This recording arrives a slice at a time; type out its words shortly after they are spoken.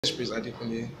Please,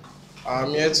 Adekunle. I'm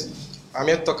here to, I'm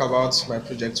here to talk about my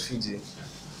project Foodie.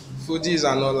 Foodie is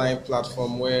an online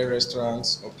platform where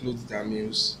restaurants upload their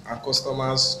meals and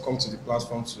customers come to the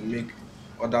platform to make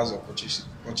orders or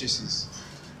purchases.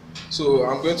 So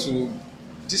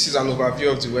this is an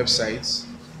overview of the website.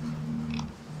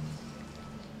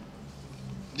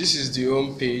 This is the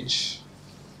home page.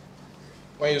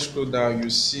 When you scroll down,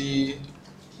 you see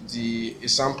a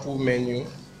sample menu.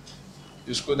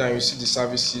 You scroll down, you see the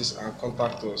services and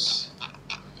contact us.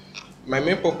 My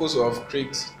main purpose of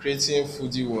creating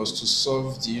Foodie was to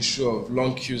solve the issue of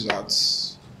long queues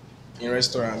in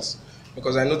restaurants,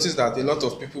 because I noticed that a lot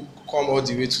of people come all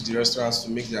the way to the restaurants to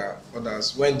make their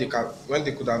orders when they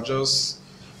could have just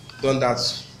done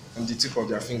that on the tip of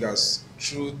their fingers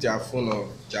through their phone or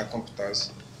their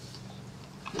computers.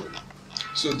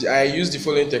 I used the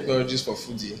following technologies for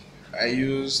Foodie. I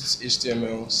used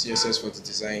HTML, CSS for the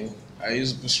design. I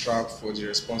used Bootstrap for the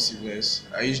responsiveness.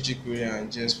 I used jQuery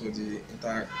and JS for the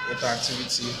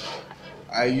interactivity.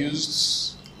 I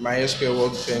used MySQL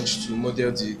Workbench to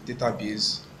model the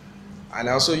database, and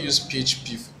I also used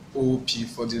PHP OOP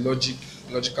for the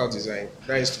logical design.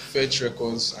 That is to fetch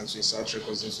records and to insert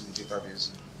records into the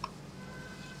database.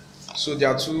 So there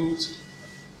are two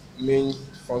main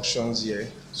functions here.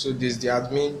 So there's the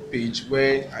admin page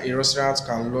where a restaurant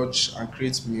can lodge and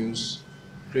create meals,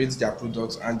 create their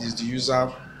products, and there's the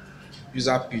user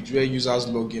page where users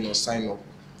log in or sign up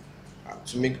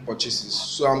to make purchases.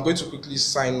 So I'm going to quickly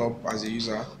sign up as a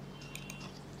user.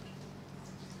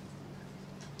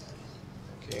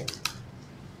 Okay.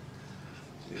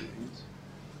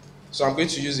 So I'm going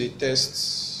to use a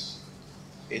test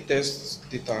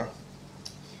data.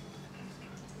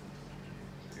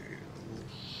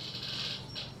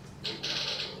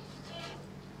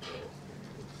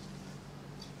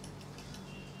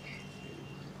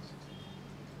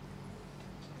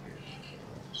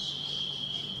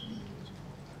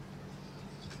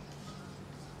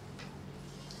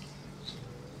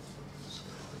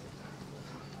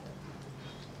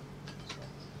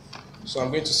 So I'm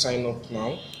going to sign up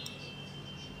now.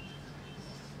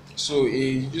 So a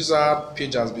user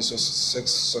page has been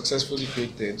successfully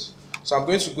created. So I'm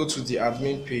going to go to the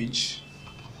admin page.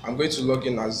 I'm going to log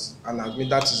in as an admin,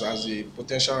 that is as a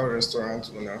potential restaurant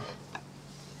owner.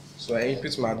 So I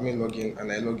input my admin login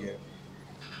and I log in.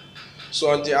 So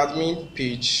on the admin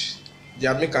page, the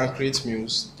admin can create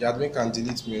meals, the admin can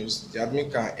delete meals, the admin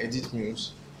can edit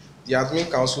meals, the admin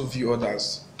can also view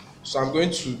orders. So I'm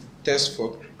going to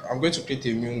create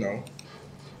a meal now,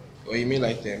 or a meal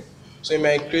item. So in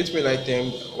my create meal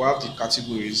item, we have the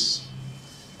categories.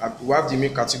 We have the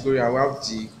meal category and we have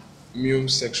the meal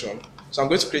section. So I'm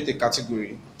going to create a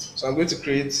category. So I'm going to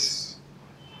create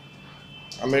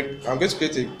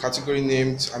a category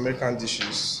named American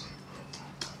dishes.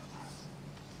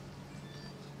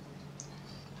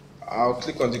 I'll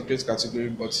click on the create category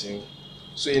button.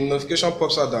 So a notification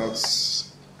pops out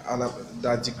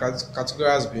that the category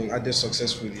has been added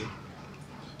successfully.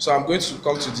 So I'm going to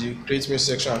come to the create meal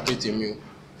section and create a meal.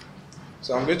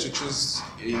 So I'm going to choose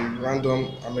a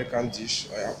random American dish,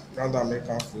 or random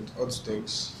American food, hot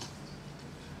dogs.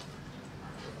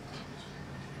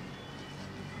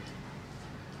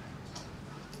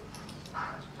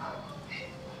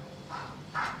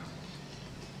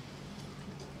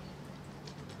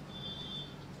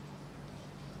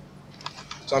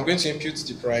 So I'm going to input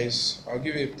the price. I'll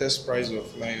give it a test price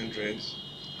of 900.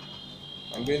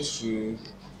 I'm going to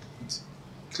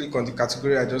click on the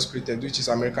category I just created, which is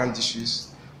American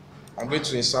dishes. I'm going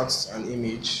to insert an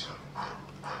image,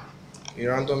 a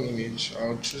random image.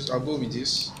 I'll go with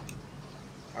this,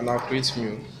 and I'll create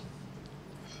meal.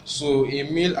 So a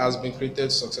meal has been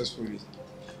created successfully.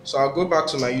 So I'll go back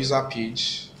to my user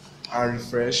page and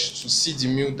refresh to see the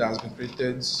meal that has been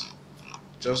created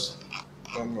just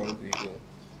not long ago.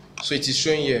 So it is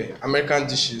showing here American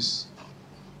dishes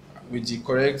with the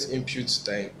correct inputs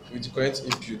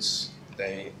that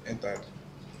I entered.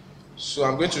 So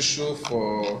I'm going to show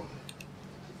for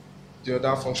the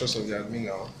other functions of the admin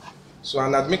now. So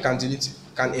an admin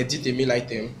can edit a meal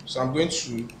item. So I'm going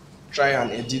to try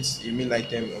and edit a meal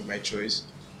item of my choice.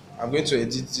 I'm going to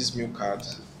edit this meal card.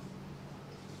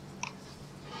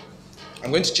 I'm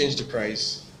going to change the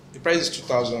price. The price is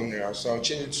 2,000 naira, so I'll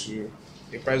change it to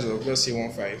a price of, let's say,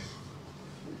 1,500,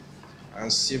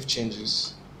 and save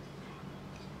changes.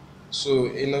 So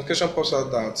a notification pops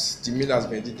out that the meal has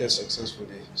been edited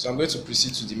successfully. So I'm going to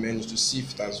proceed to the menu to see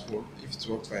if it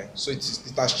worked fine. So it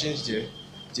has changed here.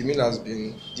 The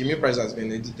meal price has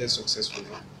been edited successfully.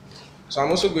 So I'm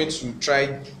also going to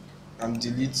try and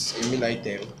delete a meal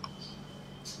item.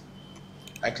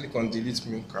 I click on delete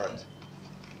meal card.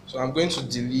 So I'm going to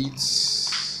delete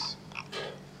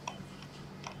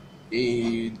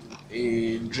a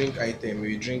drink item,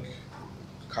 a drink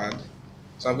card.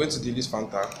 So I'm going to delete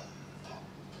Fanta.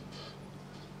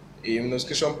 A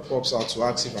notification pops out to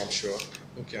ask if I'm sure.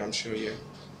 Okay, I'm sure, yeah.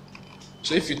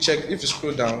 So if you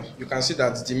scroll down, you can see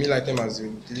that the meal item has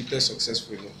been deleted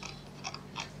successfully.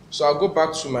 So I'll go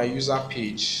back to my user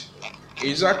page. A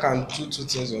user can do two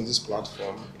things on this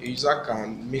platform. A user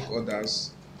can make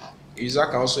orders. A user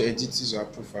can also edit his or her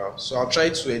profile. So I'll try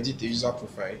to edit a user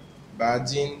profile by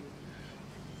adding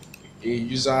a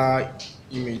user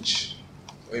image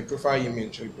or a profile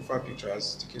image or a profile picture,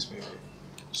 as the case may be.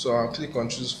 So I'll click on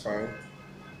choose file.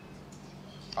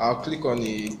 I'll click on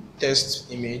a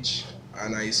test image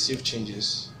and I save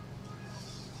changes.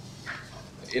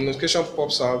 A notification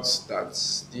pops out that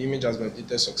the image has been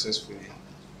updated successfully,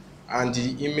 and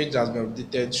the image that has been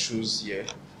updated shows here.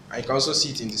 I can also see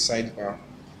it in the sidebar.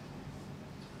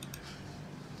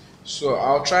 So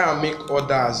I'll try and make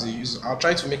order as a user. I'll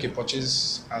try to make a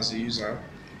purchase as a user.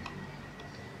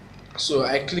 So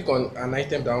I click on an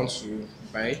item that I want to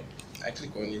buy. I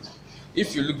click on it.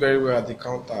 If you look very well at the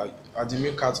counter, at the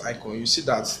meal cart icon, you see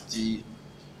that the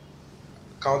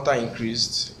counter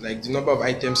increased, like the number of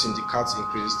items in the cart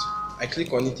increased. I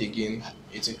click on it again,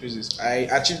 it increases. I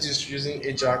achieved this using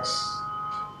Ajax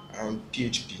and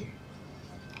PHP.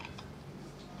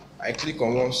 I click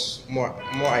on more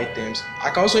items. I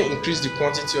can also increase the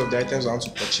quantity of the items I want to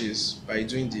purchase by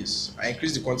doing this. I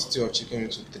increase the quantity of chicken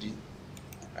wings to 3.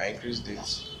 I increased it.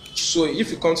 So if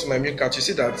you come to my meal cart, you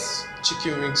see that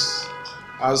chicken wings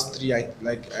has 3.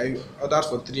 I ordered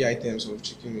for 3 items of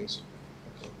chicken wings.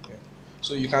 Okay.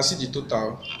 So you can see the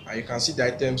total, and you can see the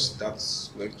items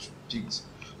that's like picked.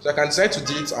 So I can decide to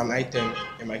delete an item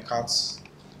in my cart.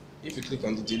 If you click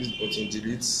on the delete button,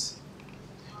 delete.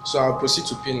 So I'll proceed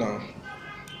to pay now.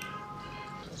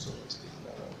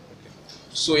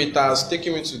 So it has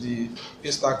taken me to the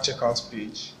Paystack checkout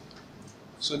page.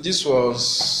 So this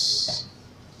was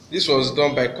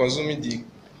done by consuming the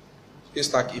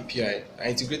Paystack API. I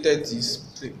integrated this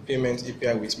payment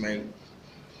API with my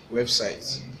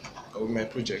website or with my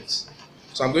project.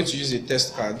 So I'm going to use a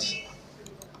test card.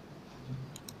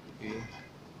 Okay.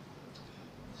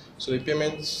 So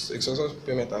the successful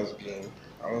payment has been.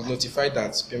 I was notified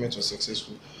that payment was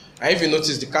successful. I even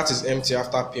noticed the cart is empty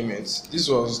after payment. This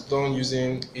was done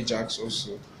using Ajax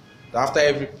also. That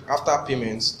after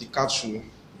payment, the cart should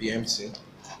be empty.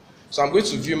 So I'm going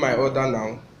to view my order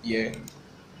now here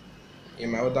in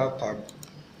my order tab.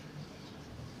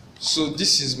 So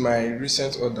this is my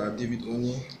recent order, David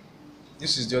Oni.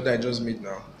 This is the order I just made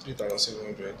now,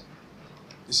 3,700.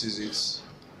 This is it.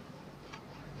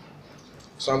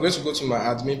 So I'm going to go to my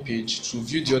admin page to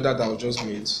view the order that I just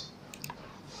made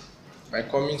by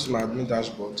coming to my admin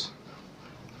dashboard.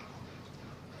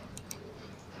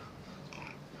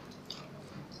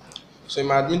 So in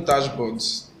my admin dashboard,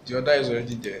 the order is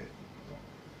already there,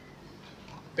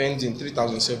 pending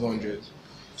 3,700.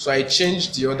 So I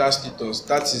changed the order status.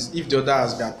 That is, if the order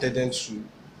has been attended to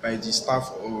by the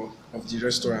staff or of the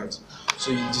restaurant.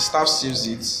 So the staff saves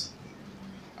it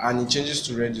and it changes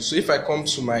to ready. So if I come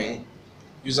to my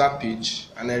user page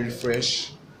and I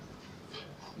refresh,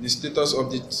 the status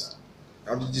update,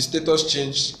 the status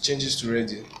changes to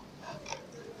ready.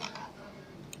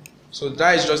 So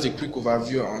that is just a quick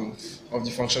overview of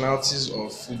the functionalities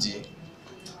of Foodie.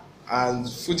 And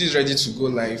Foodie is ready to go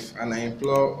live, and I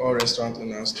implore all restaurant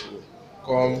owners to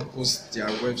come host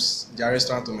their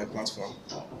restaurant on my platform.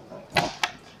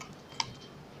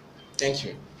 Thank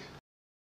you.